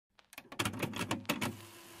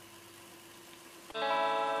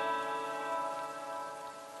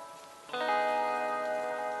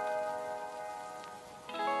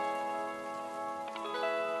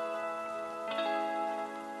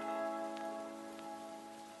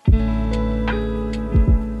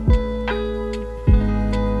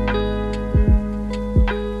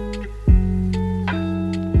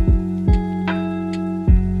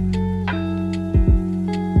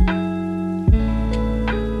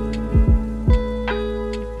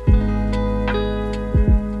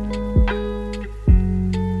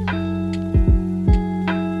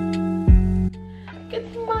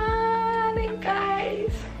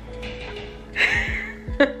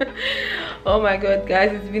Oh my god,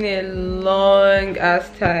 guys, it's been a long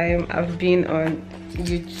ass time I've been on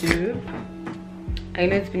YouTube. I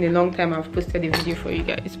know it's been a long time I've posted a video for you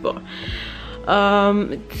guys, but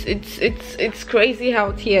it's crazy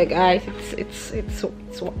out here, guys. It's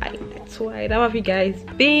wild. How have you guys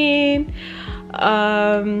been?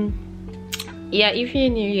 Yeah, if you're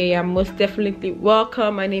new here, you're most definitely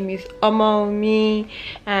welcome. My name is OmowunMi,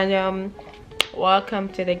 and welcome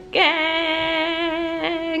to the gang.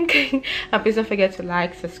 And please don't forget to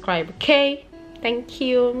like, subscribe, okay? Thank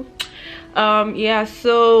you. Yeah,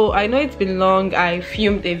 so I know it's been long. I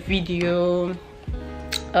filmed a video,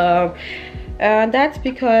 and that's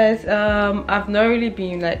because I've not really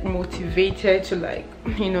been like motivated to, like,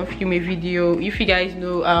 you know, film a video. If you guys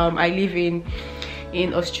know, I live in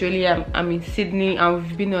Australia. I'm in Sydney, and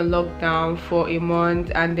we've been on lockdown for a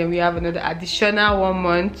month, and then we have another additional 1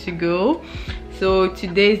 month to go. So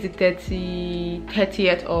today is the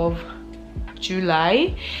 30th of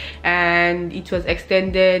July, and it was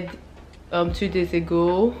extended 2 days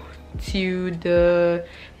ago to the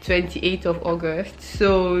 28th of August.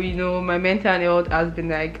 So, you know, my mental health has been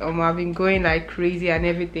like, I've been going like crazy and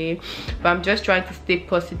everything, but I'm just trying to stay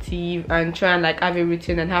positive and try and like have a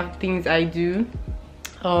routine and have things I do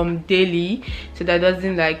daily, so that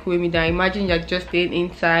doesn't like weigh me down. Imagine like just staying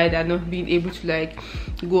inside and not being able to like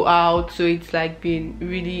go out. So it's like been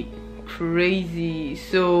really crazy.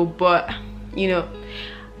 So, but you know,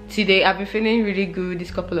 today I've been feeling really good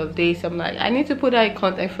this couple of days. I'm like, I need to put out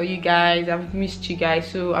content for you guys. I've missed you guys,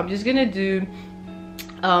 so I'm just gonna do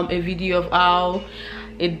a video of how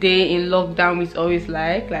a day in lockdown is always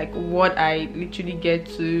like what I literally get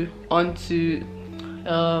to onto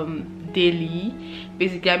daily.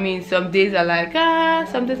 Basically, I mean, some days are like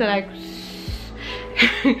some days are like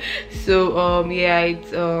so yeah,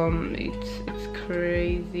 it's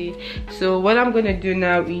crazy. So what I'm gonna do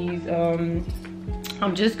now is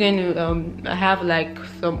I'm just going to have like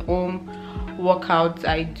some home workouts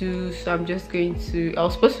I do. So I'm just going to, I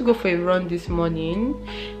was supposed to go for a run this morning,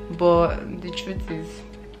 but the truth is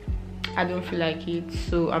I don't feel like it,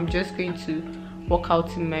 so I'm just going to work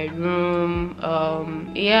out in my room.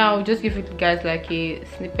 Yeah, I'll just give you guys like a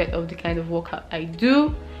snippet of the kind of workout I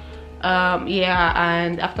do. Yeah,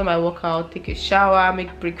 and after my workout, take a shower,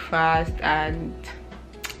 make breakfast, and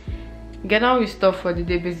get on with stuff for the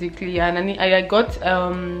day basically. And I got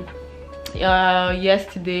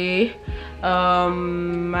yesterday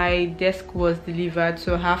my desk was delivered,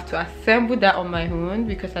 so I have to assemble that on my own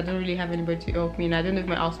because I don't really have anybody to help me, and I don't know if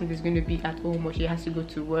my housemate is going to be at home or she has to go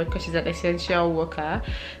to work because she's an essential worker,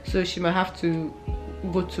 so she might have to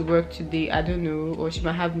go to work today. I don't know, or she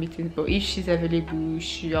might have meetings, but if she's available,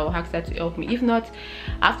 I'll ask her to help me. If not,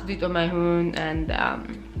 I have to do it on my own. And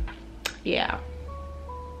yeah,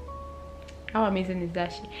 how amazing is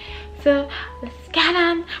that shit? So let's get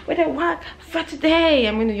on with the work for today.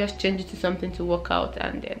 I'm gonna just change it to something to work out,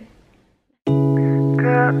 and then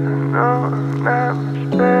girl, I know I'm not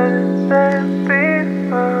much better than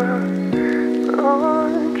before. Oh,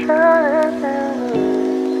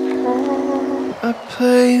 I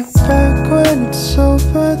play it back when it's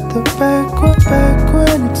over, the back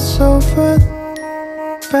when it's over,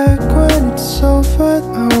 back when it's over. I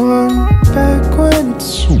want back when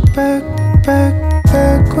it's back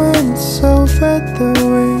when it's over, the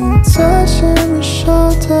way you touching my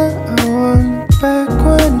shoulder. I want back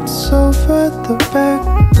when it's over, the back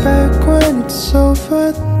when it's over.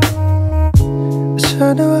 I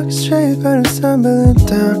tried to walk straight, but I'm stumbling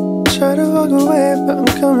down. Try to walk away, but I'm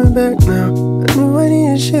coming back now. I knew I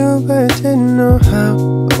needed you, but I didn't know how.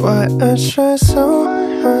 Why I try so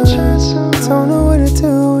hard. Don't know what to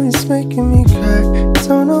do when it's making me cry.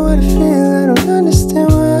 Don't know what to feel, I don't understand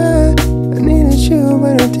why. I needed you,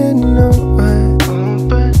 but I didn't know why.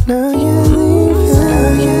 But now you're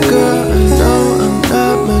leaving. Girl, I know I'm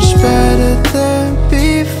not much better than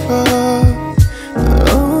before, but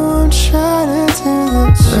oh, I'm trying to do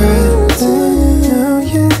the right thing. Now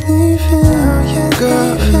you're leaving.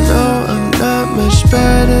 Girl, I know I'm not much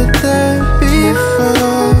better than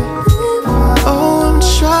before. Oh, I'm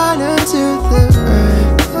trying to do the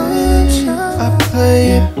right thing. I play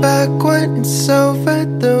it back when it's over,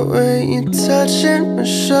 the way you're touching my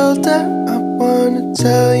shoulder. I wanna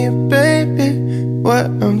tell you, baby, what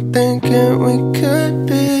I'm thinking we could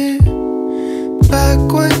be. Back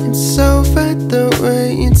when it's over, the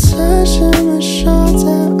way you're touching my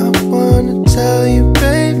shoulder. I wanna tell you,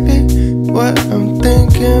 baby, what I'm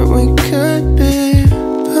thinking we could be.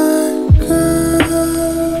 But girl,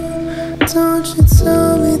 don't you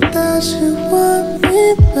tell me that you want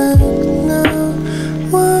me back now,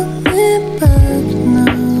 want me back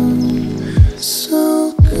now.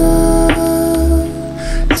 So good.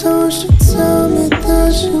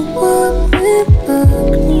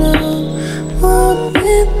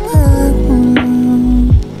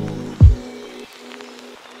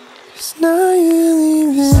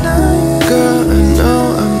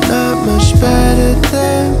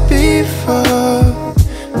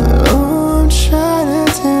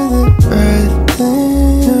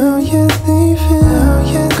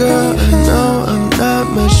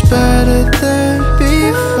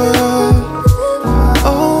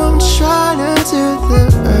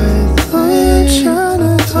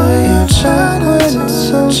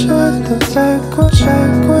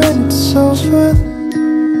 back when it's over.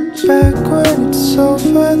 Back when it's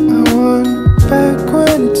over. I want back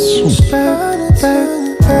when it's back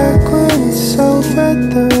when it's over.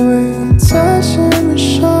 The way you touch my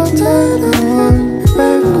shoulder. I want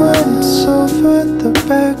back when it's over. The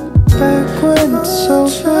back when it's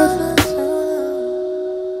over.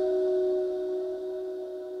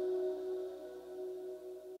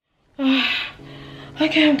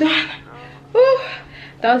 Okay, I'm done. Woo.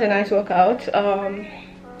 That was a nice workout.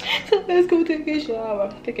 So let's go take a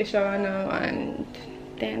shower. Take a shower now, and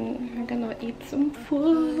then I'm gonna eat some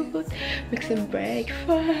food, make some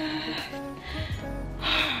breakfast.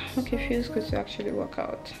 Okay, feels good to actually work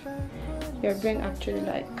out. Your brain actually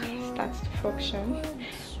like starts to function.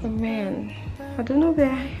 But man, I don't know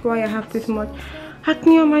why I have this much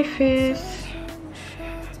acne on my face.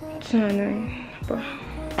 It's so annoying, but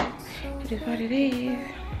it is what it is.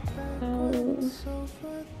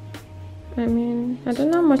 I mean, I don't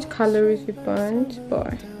know how much calories we burned,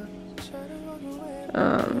 but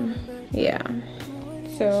yeah.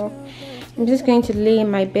 So I'm just going to lay in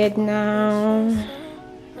my bed now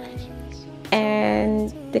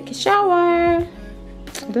and take a shower.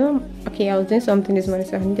 Okay, I was doing something this morning,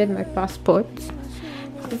 so I needed my passport.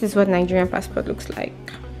 This is what Nigerian passport looks like.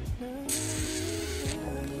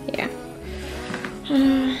 Yeah.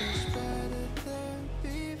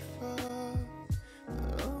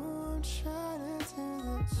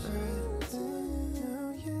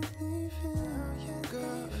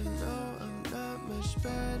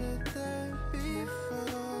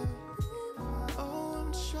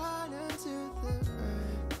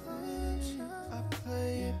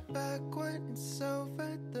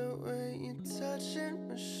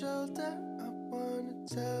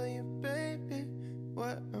 Tell you, baby,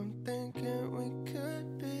 what I'm thinking we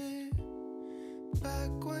could be.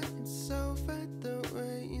 Back when it's over, the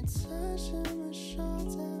way you touch my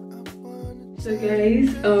shoulder, I wanna. So guys,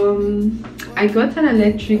 I got an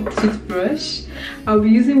electric toothbrush. I'll be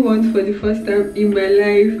using one for the first time in my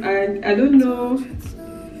life, and I don't know.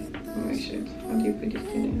 Oh my shit! How do you put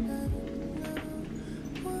this in?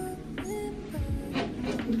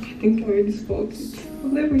 I think I already spoiled it.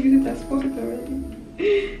 I've never used it. I spoiled it already.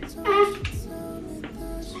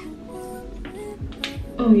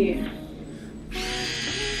 Oh yeah.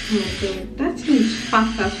 Oh my god, that thing is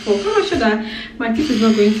fast as fuck. I'm not sure that my teeth is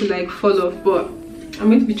not going to like fall off, but I'm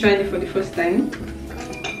going to be trying it for the first time.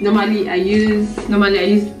 Normally I use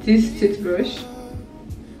this toothbrush.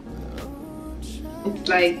 It's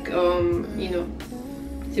like you know,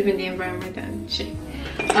 saving the environment and shit.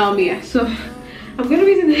 Yeah, so I'm gonna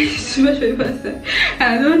be using this toothbrush for the first time.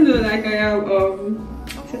 I don't know, like I have so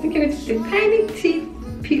I think I'm going to take a tiny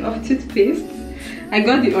teaspoon of toothpaste. I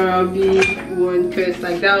got the Oral-B one because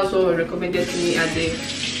like that was what was recommended to me at the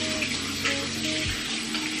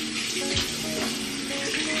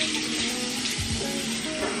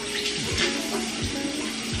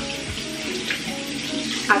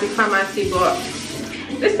pharmacy, but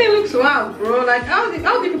this thing looks wild, bro. Like how do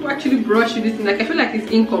people actually brush with this thing? Like I feel like it's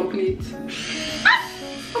incomplete.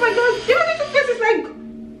 Oh my god, you know the toothpaste is like.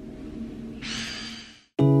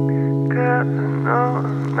 Girl, I know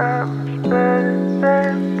I'm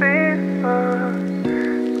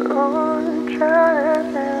not better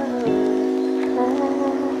than before.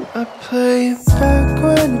 I play back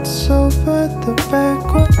when it's over. The back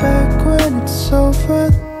when it's over.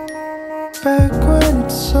 Back when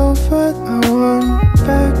it's over. I want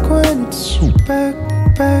back when it's back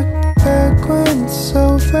when it's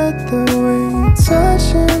over. The way you touch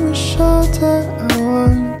my shoulder. I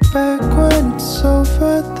want back when it's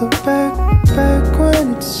over. The back when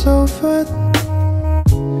it's over.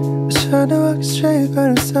 Trying to walk straight, but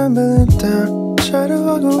I'm stumbling down. Try to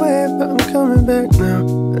walk away, but I'm coming back now.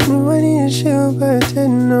 I knew I needed you, but I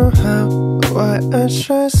didn't know how. Why I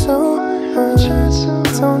try so hard,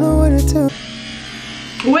 don't know what to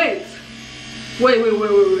do. Wait.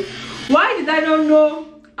 Why did I not know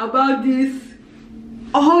about this?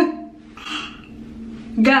 Oh,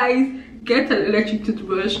 guys, get an electric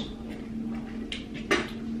toothbrush.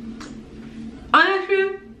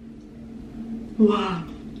 Honestly, wow,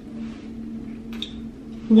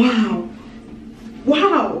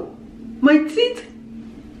 my teeth,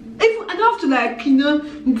 if I don't have to like, you know,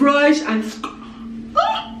 brush and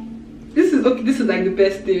this is okay. This is like the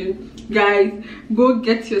best thing. Guys, go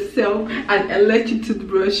get yourself an electric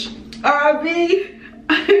toothbrush. Oral-B,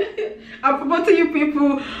 I'm promoting you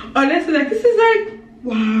people. Honestly, like this is like,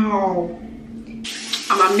 wow.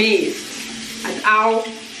 I'm amazed at how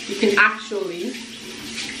you can actually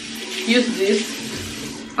use this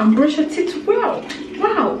and brush your teeth well.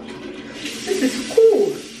 Wow, this is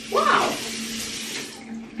cool. Wow.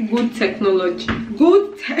 Good technology.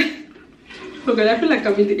 Good tech. Oh god, I feel like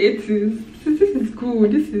I'm in the 80s. This is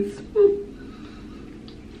good. This is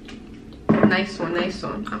nice one, nice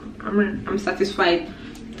one. I'm satisfied.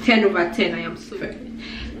 10 over 10. I am so very.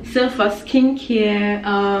 So for skincare,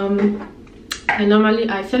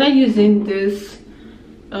 I started using this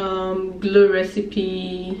Glow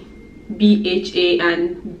Recipe BHA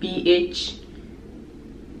and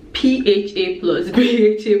PHA plus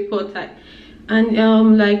BHA potter,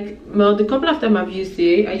 and like, well, the couple of times I've used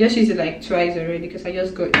it, I just used it like twice already because I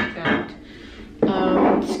just got it and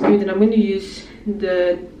it's good. And I'm going to use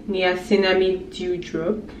the niacinamide dew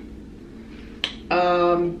drop.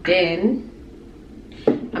 Then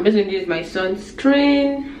I'm just going to use my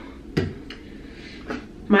sunscreen,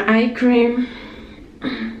 my eye cream,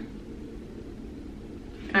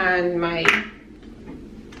 and my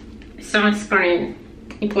sunscreen.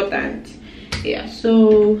 Important. Yeah,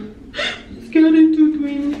 so let's get into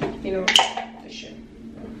doing, you know, the shit.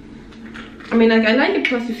 I mean, like, I like it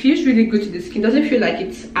because it feels really good to the skin. Doesn't feel like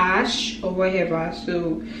it's ash or whatever.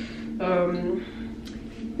 So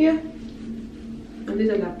yeah, and this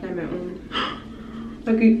I'll apply my own.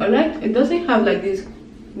 Like, I like it, doesn't have like this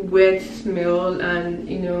wet smell, and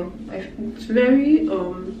you know, it's very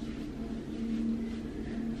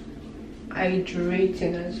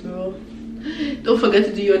hydrating as well. Don't forget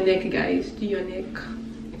to do your neck, guys. Do your neck.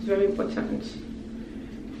 It's very important.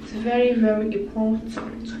 It's very, very important.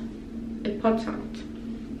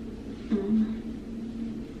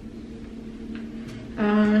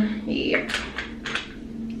 Yeah.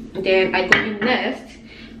 Then I go in next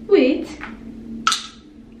with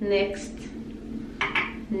I'm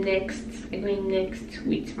going next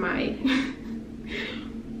with my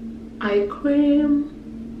eye cream.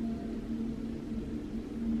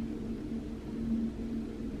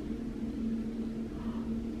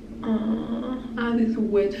 I have this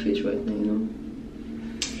wet face right now, you know.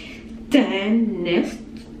 Then next,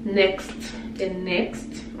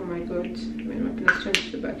 oh my god, my pronunciation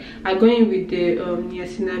is so bad. I go in with the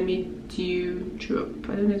niacinamide dew drop.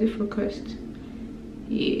 I don't know if it focused.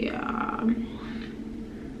 Yeah,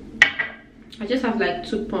 I just have like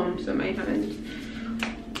 2 pumps on my hand.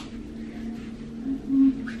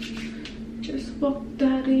 Just pop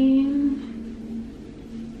that in.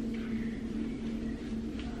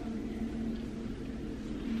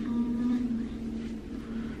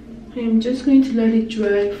 I'm just going to let it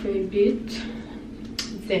dry for a bit.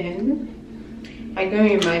 Then I go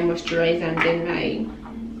in my moisturizer and then my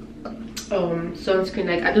sunscreen.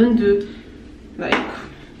 Like, I don't do like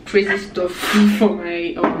crazy stuff for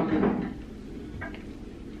my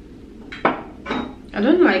I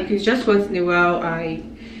don't like, it's just once in a while I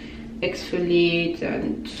exfoliate,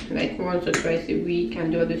 and like once or twice a week,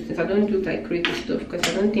 and do all those things. I don't do like crazy stuff because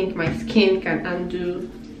I don't think my skin can undo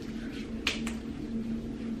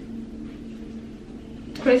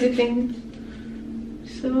crazy things.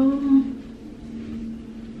 So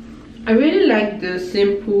I really like the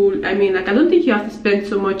simple, I mean, like, I don't think you have to spend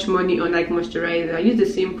so much money on like moisturizer. I use the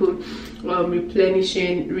simple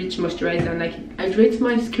replenishing rich moisturizer, and like it hydrates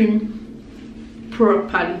my skin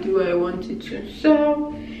properly the way I want it to.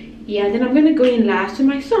 So yeah, then I'm gonna go in last to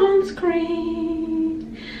my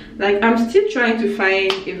sunscreen. Like, I'm still trying to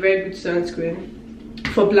find a very good sunscreen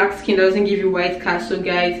for black skin that doesn't give you white cast. So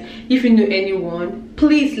guys, if you know anyone,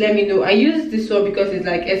 please let me know. I use this one because it's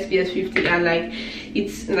like SPF 50 and like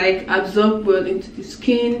it's like absorb well into the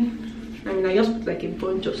skin. I mean, I just put like a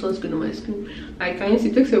bunch of sunscreen on my skin. Like,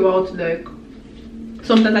 it takes a while to like,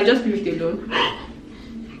 sometimes I just leave it alone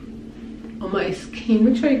on my skin.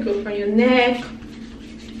 Make sure you go for your neck,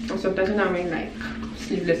 and sometimes when I'm wearing like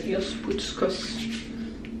sleeveless, you just put, because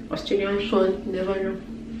Australian sun, you never know.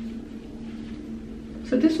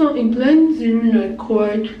 So this one, it blends in like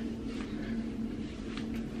quite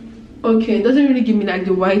okay. It doesn't really give me like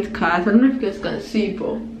the white cast. I don't know if you guys can see,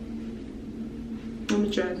 but let me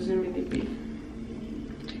try to zoom in a bit.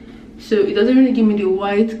 So it doesn't really give me the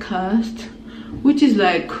white cast, which is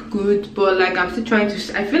like good, but like I'm still trying to,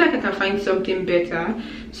 I feel like I can find something better.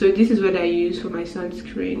 So this is what I use for my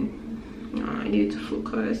sunscreen. I need to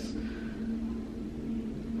focus.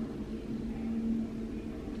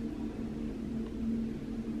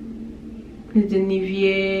 It's the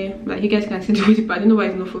Nivea, like you guys can see the video, but I don't know why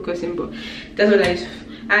it's not focusing, but that's what I use.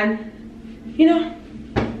 And you know,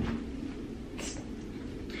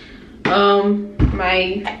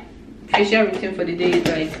 my facial routine for the day is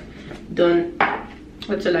like done.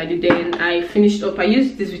 That's all I do. Then I finished up, I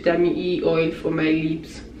used this vitamin E oil for my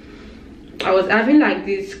lips. I was having like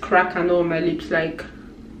this crack and all on my lips like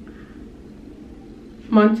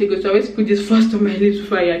months ago, so I always put this first on my lips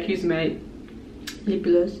before I use my lip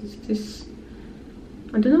gloss is this.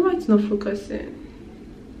 I don't know why it's not focusing.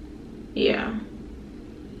 Yeah,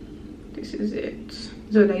 this is it. This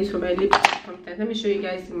is what I use for my lips sometimes. Let me show you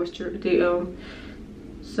guys the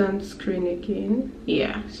sunscreen again.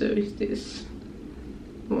 Yeah, so it's this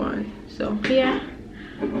one. So yeah,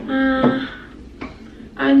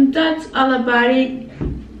 and that's all about it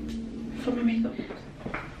for my makeup.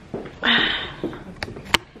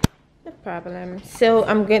 No problem. So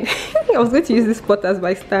I'm going I was going to use this pot as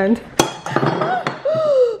my stand.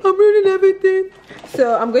 I'm ruining everything.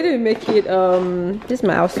 So I'm going to make it this is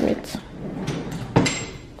my housemate.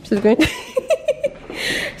 She's going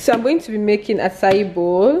so I'm going to be making a acai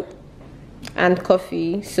bowl and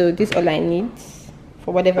coffee. So this is all I need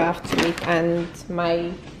for whatever I have to make, and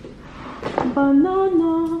my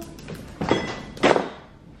banana,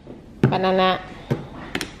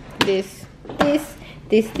 this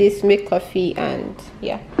make coffee, and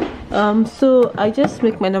yeah. So I just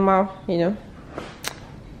make my normal, you know,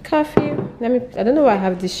 coffee. I don't know why I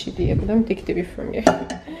have this shit here, but let me take it away from you.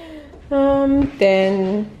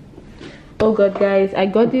 Then oh god guys, I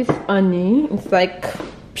got this honey. It's like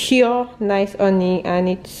pure nice honey, and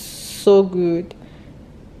it's so good.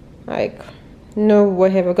 Like no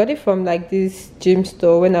whatever, I got it from like this gym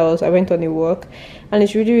store when I went on a walk, and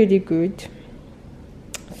it's really good.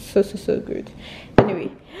 So good.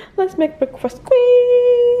 Anyway, let's make breakfast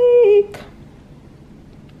quick.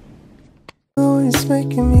 It's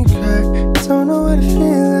making me cry. Don't know what to feel,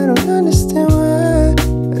 I don't understand why.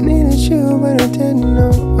 I needed you, but I didn't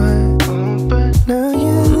know why. But now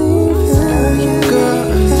you're leaving.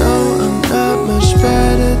 Girl, I know I'm not much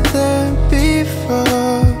better than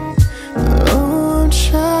before. Oh, I'm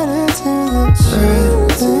trying to do the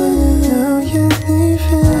right thing. Now you're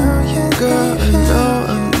leaving. Girl, I know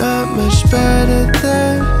I'm not much better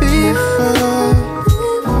than before.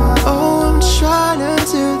 Oh, I'm trying to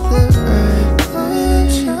do the right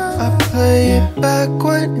thing. I play it back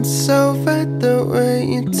when it's over. The way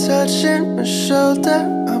you're touching my shoulder,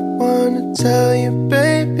 I wanna tell you,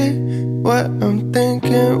 baby, what I'm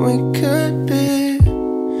thinking we could be.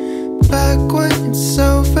 Back when it's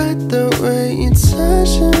over, the way you're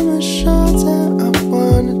touching my shoulder, I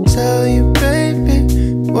wanna tell you, baby,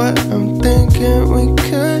 what I'm thinking we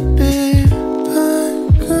could be.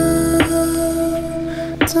 But girl,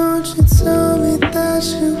 don't you tell me that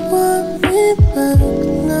you want me back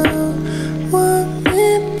now, want me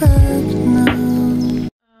back now.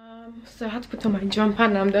 So I had to put on my jumper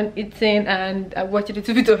and I'm done eating, and I watched a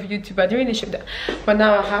little bit of YouTube. I didn't really show that, but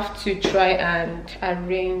now I have to try and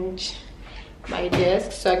arrange my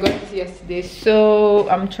desk. So I got this yesterday, so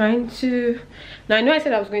I'm trying to, now I know I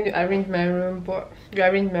said I was going to arrange my room,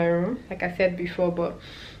 like I said before, but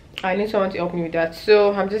I need someone to help me with that.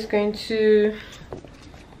 So I'm just going to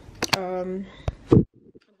I'm going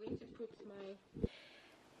to put my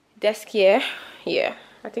desk here. Yeah,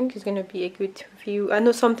 I think it's gonna be a good view. I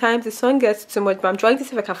know sometimes the sun gets too much, but I'm trying to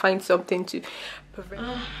see if I can find something to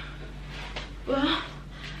prevent. Well,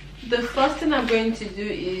 the first thing I'm going to do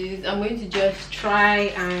is I'm going to just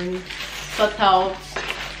try and sort out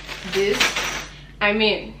this. I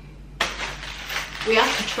mean, we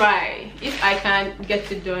have to try. If I can't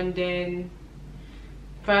get it done, then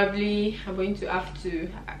probably I'm going to have to,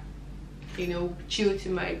 you know, chill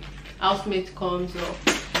till my housemate comes, or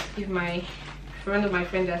if one of my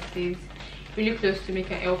friends that stays really close to me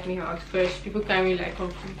can help me out first. People can't really like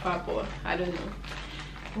come from far, but I don't know.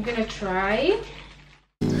 I'm gonna try.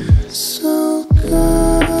 So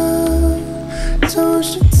girl, don't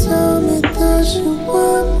you tell me that you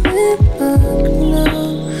want me back now,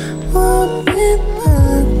 want me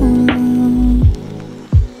back now.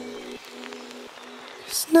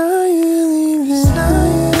 'Cause now you're leaving.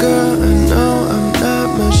 Girl, I know I'm not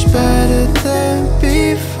much better than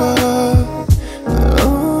before.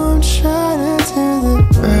 Oh, I'm trying to do the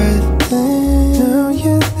right thing. Now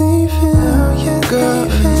you're leaving. Girl,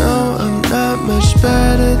 I know I'm not much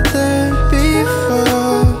better than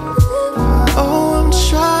before. Oh, I'm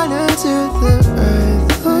trying to do the right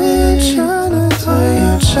thing.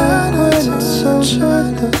 I'm trying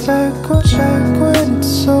to do the back when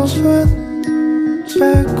it's over.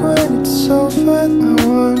 Back when it's over, I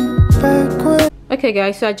want back when. Okay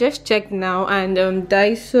guys, so I just checked now, and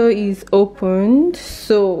Daiso is opened.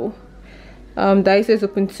 So Daiso is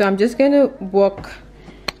open, so I'm just gonna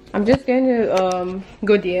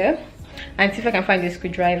go there and see if I can find a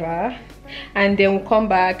screwdriver, and then we'll come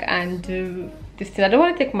back and do this thing. I don't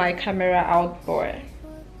want to take my camera out, but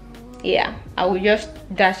yeah, I will just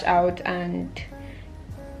dash out and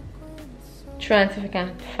try and see if I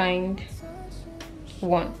can find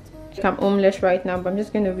one. I'm homeless right now, but I'm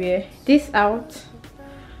just gonna wear this out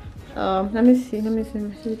Let me see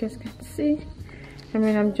so you guys can see. I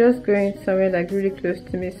mean, I'm just going somewhere like really close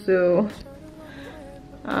to me, so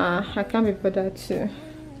I can't be bothered to. I'm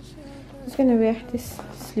just gonna wear this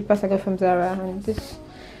slippers I got from Zara, and this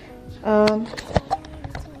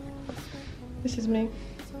this is me,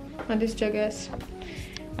 and this joggers,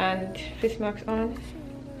 and face mask on,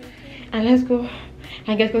 and let's go.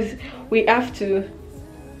 And guess because we have to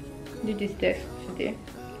do this test today.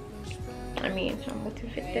 I mean, I'm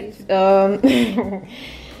motivated.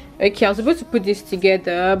 Okay, I was supposed to put this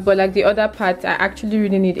together, but like the other parts, I actually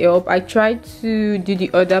really need help. I tried to do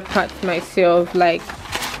the other parts myself, like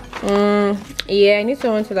yeah, I need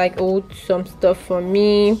someone to like hold some stuff for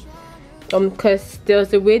me, because there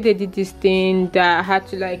was a way they did this thing that I had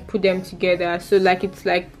to like put them together, so like it's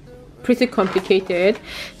like pretty complicated.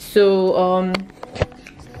 So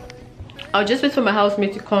I'll just wait for my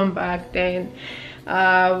housemate to come back, then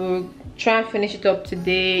we'll try and finish it up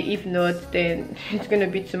today. If not, then it's gonna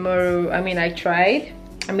be tomorrow. I mean, I tried,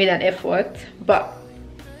 I made an effort, but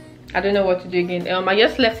I don't know what to do again. I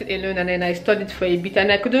just left it alone, and then I studied for a bit, and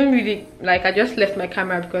I couldn't really, like, I just left my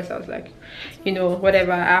camera because I was like, you know,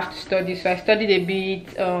 whatever, I have to study. So I studied a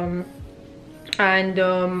bit, and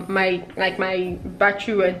my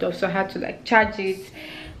battery went off, so I had to like charge it.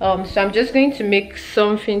 So I'm just going to make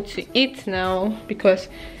something to eat now because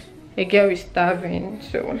a girl is starving.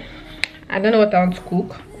 So I don't know what I want to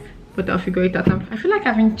cook, but I'll figure it out. I feel like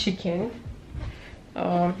having chicken.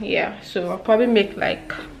 Yeah, so I'll probably make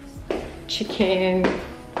like chicken,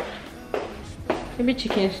 maybe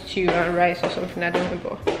chicken stew and rice or something. I don't know,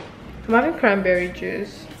 but I'm having cranberry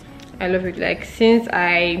juice. I love it. Like, since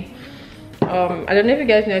I don't know if you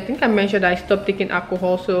guys know, I think I mentioned I stopped taking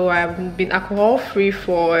alcohol, so I've been alcohol free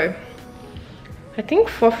for I think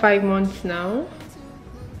 4 or 5 months now.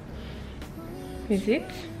 Is it?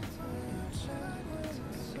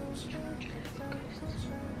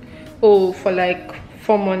 Oh, for like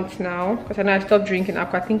 4 months now, because I know I stopped drinking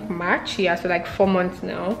alcohol, I think March. Yeah, so like 4 months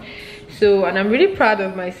now. So, and I'm really proud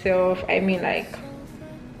of myself. I mean, it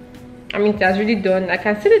has really done. I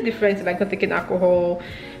can see the difference like not taking alcohol,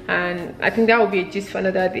 and I think that will be a gist for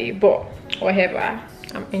another day, but whatever.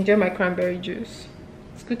 I'm enjoying my cranberry juice.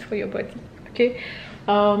 It's good for your body. Okay,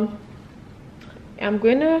 I'm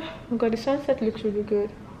gonna, oh god, the sunset looks really good.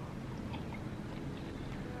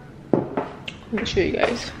 Let me show you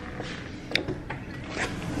guys.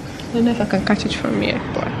 I don't know if I can catch it from here,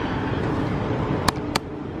 but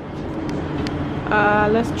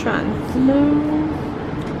let's try and zoom.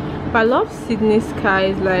 But I love Sydney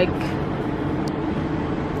skies. Like,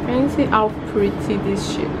 can you see how pretty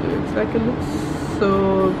this shit looks? Like, it looks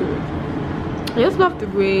so good. I just love the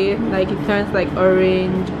way like it turns like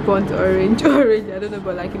orange, burnt orange, orange. I don't know,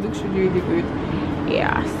 but like it looks really, really good.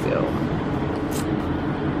 Yeah,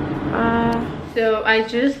 so I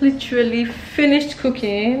just literally finished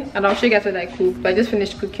cooking, and I'll show you guys what I cooked. But I just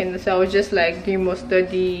finished cooking, so I was just like doing more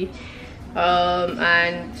study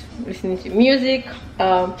and listening to music.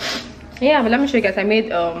 Yeah, but let me show you guys. I made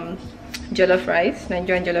jollof rice,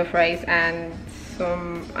 Nigerian jollof rice, and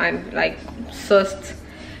like sauced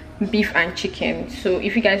beef and chicken. So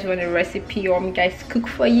if you guys want a recipe or me guys cook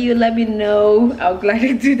for you, let me know. I'll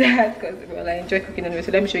gladly do that, because well, I enjoy cooking anyway.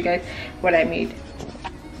 So let me show you guys what I made.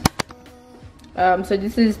 So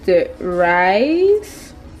this is the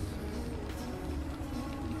rice.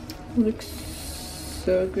 Looks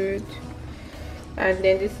so good. And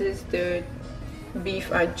then this is the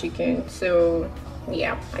beef and chicken. So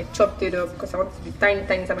yeah, I chopped it up because I want it to be tiny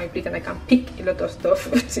on my plate, and I can pick a lot of stuff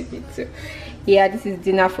to eat. So yeah, this is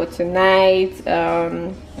dinner for tonight.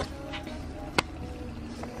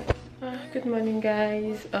 Good morning,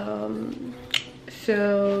 guys.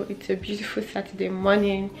 So it's a beautiful Saturday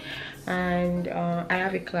morning, and I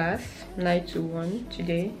have a class 9 to 1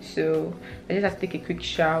 today, so I just have to take a quick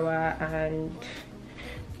shower and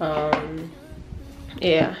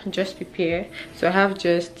yeah, just prepare. So I have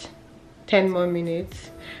just 10 more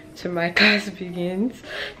minutes to my class begins,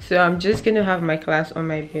 so I'm just gonna have my class on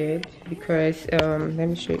my bed because let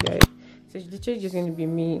me show you guys. So it's literally just gonna be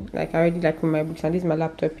me. Like, I already like with my books, and this is my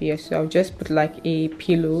laptop here, so I'll just put like a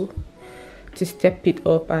pillow to step it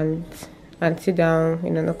up and sit down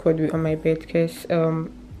in an awkward way on my bed, because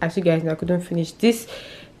as you guys know, I couldn't finish this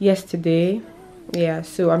yesterday. Yeah,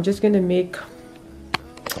 so I'm just gonna make,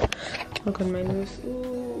 look on my nose.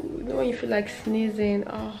 Ooh, you know when you feel like sneezing?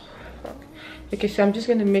 Oh fuck. Okay, so I'm just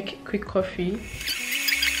gonna make a quick coffee.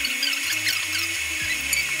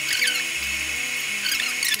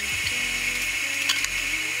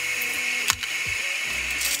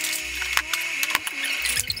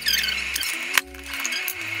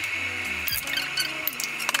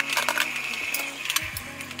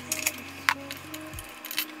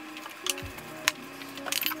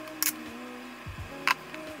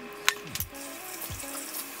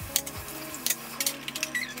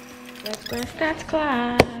 gonna start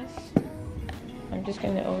class. I'm just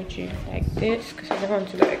gonna hold you like this because I don't want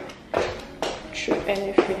to like throw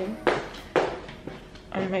anything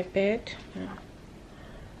on my bed.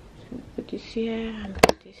 Put this here and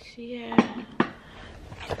put this here.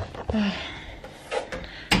 I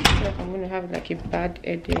feel like I'm gonna have like a bad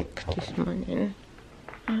headache this morning.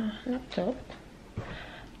 Laptop.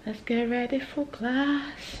 Let's get ready for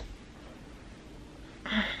class.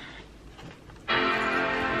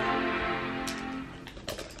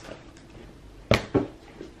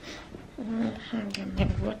 Get my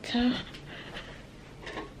water.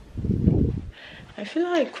 I feel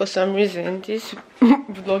like for some reason this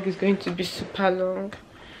vlog is going to be super long.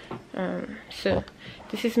 So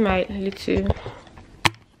this is my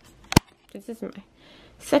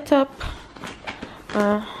setup.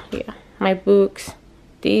 Yeah, my books.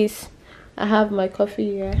 This, I have my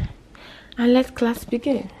coffee here, and let class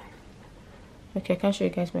begin. Okay, I can't show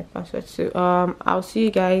you guys my password, so I'll see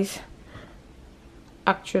you guys.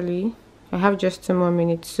 Actually, I have just 2 more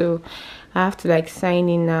minutes, so I have to like sign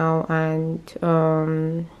in now, and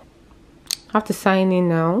I have to sign in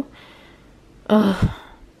now.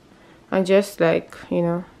 And just like, you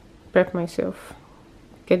know, prep myself,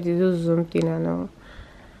 get the little Zoom thing and all.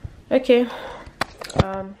 Okay,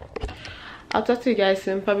 I'll talk to you guys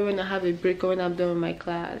soon, probably when I have a break or when I'm done with my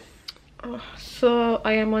class. So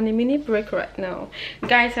I am on a mini break right now,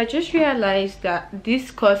 guys. I just realized that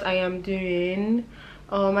this course I am doing,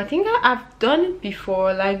 I think I've done it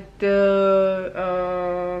before, like the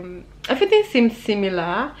everything seems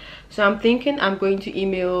similar, so I'm thinking I'm going to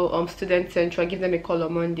email Student Central, give them a call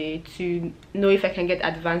on Monday to know if I can get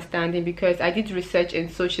advanced standing, because I did research in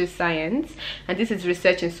social science and this is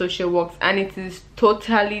research in social works, and it is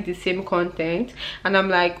totally the same content, and I'm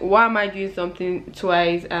like, why am I doing something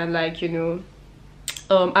twice and like, you know,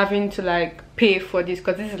 having to like pay for this,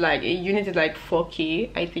 because this is like a unit is like 4K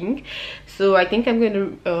I think. So I think I'm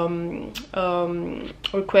going to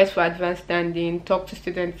request for advanced standing, talk to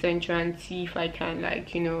Student Central and see if I can,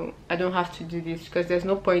 like, you know, I don't have to do this, because there's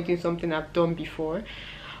no point in something I've done before.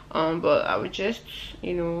 But I would just,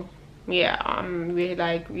 you know, yeah, we're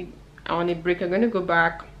on a break. I'm gonna go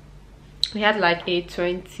back. We had like a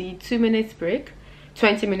 20 minutes break,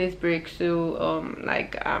 so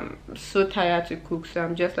like I'm so tired to cook, so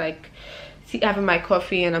I'm just like having my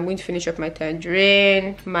coffee, and I'm going to finish up my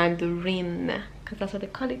mandarin, because that's what they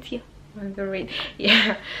call it here, mandarin.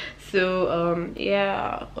 Yeah, so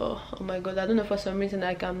yeah, oh my god, I don't know, for some reason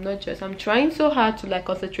like I'm trying so hard to like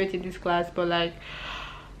concentrate in this class, but like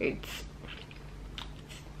it's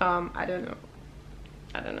I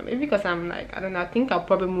don't know, maybe because I'm like, I don't know, I think I'll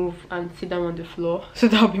probably move and sit down on the floor so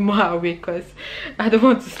that I'll be more awake, because I don't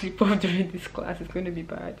want to sleep off during this class. It's going to be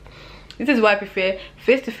bad. This is why I prefer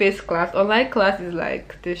face-to-face class. Online class is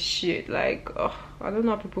like the shit. Like, oh, I don't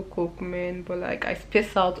know how people cope, man, but like I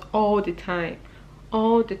space out all the time,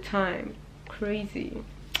 crazy.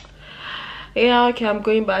 Yeah, okay, I'm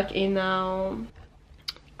going back in now.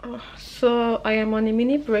 So I am on a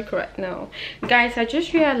mini break right now, guys. I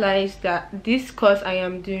just realized that this course I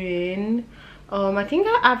am doing, I think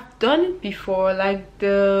I've done it before, like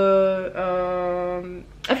the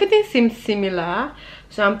everything seems similar,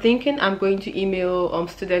 so I'm thinking I'm going to email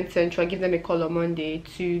Student Central, give them a call on Monday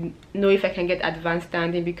to know if I can get advanced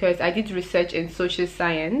standing, because I did research in social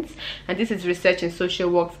science and this is research in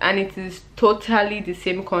social works, and it is totally the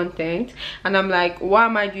same content, and I'm like, why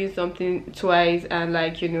am I doing something twice and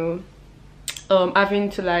like, you know, having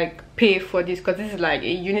to like pay for this, because this is like a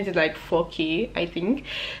unit is like 4K I think.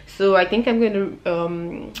 So I think I'm going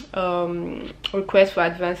to request for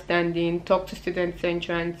advanced standing, talk to Student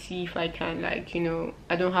Central and see if I can, like, you know,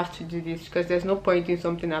 I don't have to do this, because there's no point in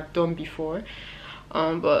something I've done before.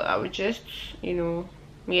 But I would just, you know,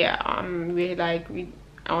 yeah, we're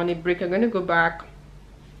on a break. I'm going to go back.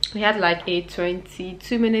 We had like a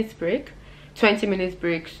 20 minutes break,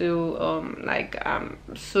 so like I'm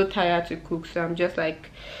so tired to cook, so I'm just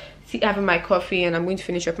like having my coffee, and I'm going to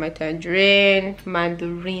finish up my mandarin,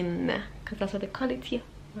 because that's what they call it here,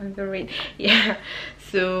 mandarin. Yeah,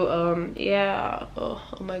 so yeah, oh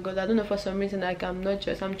my god, I don't know, for some reason like I'm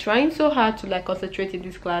trying so hard to like concentrate in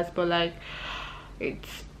this class, but like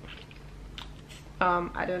it's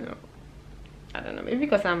I don't know, maybe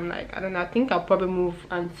because I'm like, I don't know, I think I'll probably move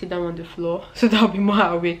and sit down on the floor so that I'll be more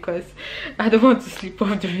awake, because I don't want to sleep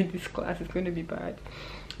off during this class. It's going to be bad.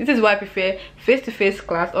 This is why I prefer face-to-face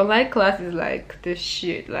class. Online class is like the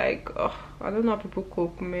shit. Like, oh, I don't know how people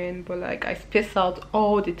cope, man, but like I space out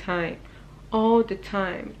all the time,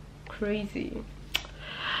 crazy.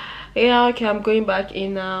 Yeah, okay, I'm going back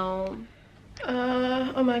in now.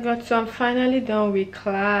 Oh my god, so I'm finally done with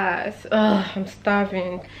class. I'm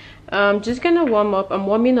starving. I'm just gonna warm up. I'm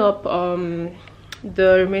warming up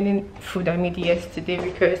the remaining food I made yesterday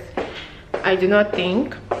because I do not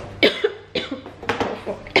think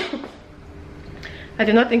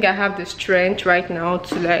I have the strength right now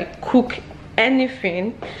to like cook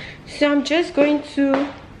anything. So I'm just going to,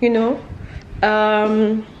 you know,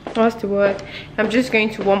 what's the word? I'm just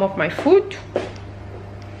going to warm up my food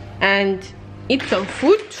and eat some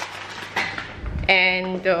food,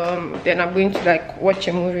 and then I'm going to like watch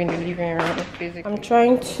a movie in the living room. Basically, I'm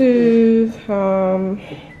trying to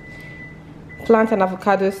plant an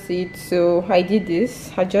avocado seed. So I did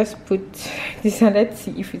this. I just put this and let's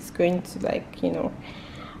see if it's going to like, you know,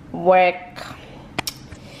 work.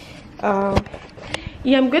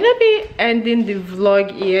 Yeah, I'm gonna be ending the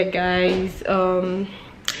vlog here, guys.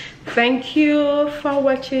 Thank you for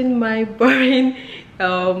watching my boring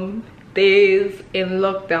days in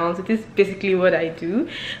lockdown. So this is basically what I do,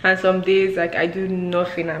 and some days like I do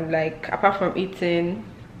nothing. I'm like, apart from eating,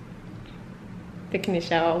 taking a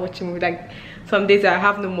shower, watching movie, like some days I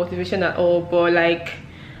have no motivation at all. But like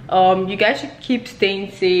you guys should keep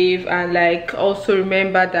staying safe, and like also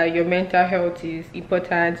remember that your mental health is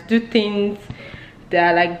important. Do things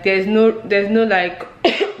that like there's no like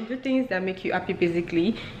do things that make you happy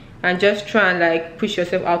basically, and just try and like push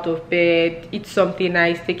yourself out of bed, eat something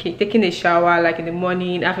nice, taking a shower like in the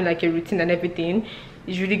morning, having like a routine and everything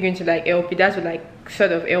is really going to like help you. That's what like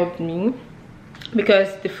sort of helped me,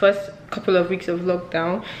 because the first couple of weeks of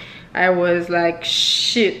lockdown I was like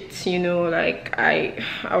shit, you know, like I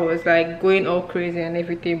was like going all crazy and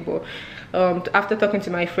everything. But after talking to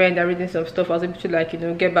my friend and reading some stuff, I was able to like, you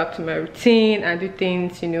know, get back to my routine and do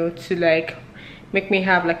things, you know, to like make me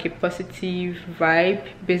have like a positive vibe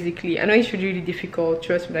basically. I know it's really difficult,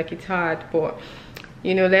 trust me, like it's hard, but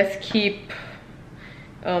you know, let's just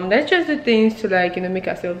do things to like, you know, make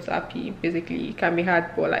ourselves happy basically. It can be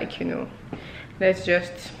hard, but like, you know, let's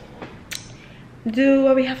just do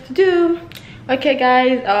what we have to do. Okay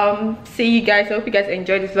guys, see you guys. I hope you guys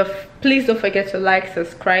enjoyed this vlog. Please don't forget to like,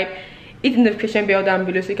 subscribe, hit the notification bell down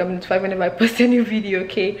below so you can be notified whenever I post a new video.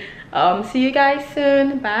 Okay, see you guys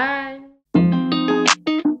soon. Bye.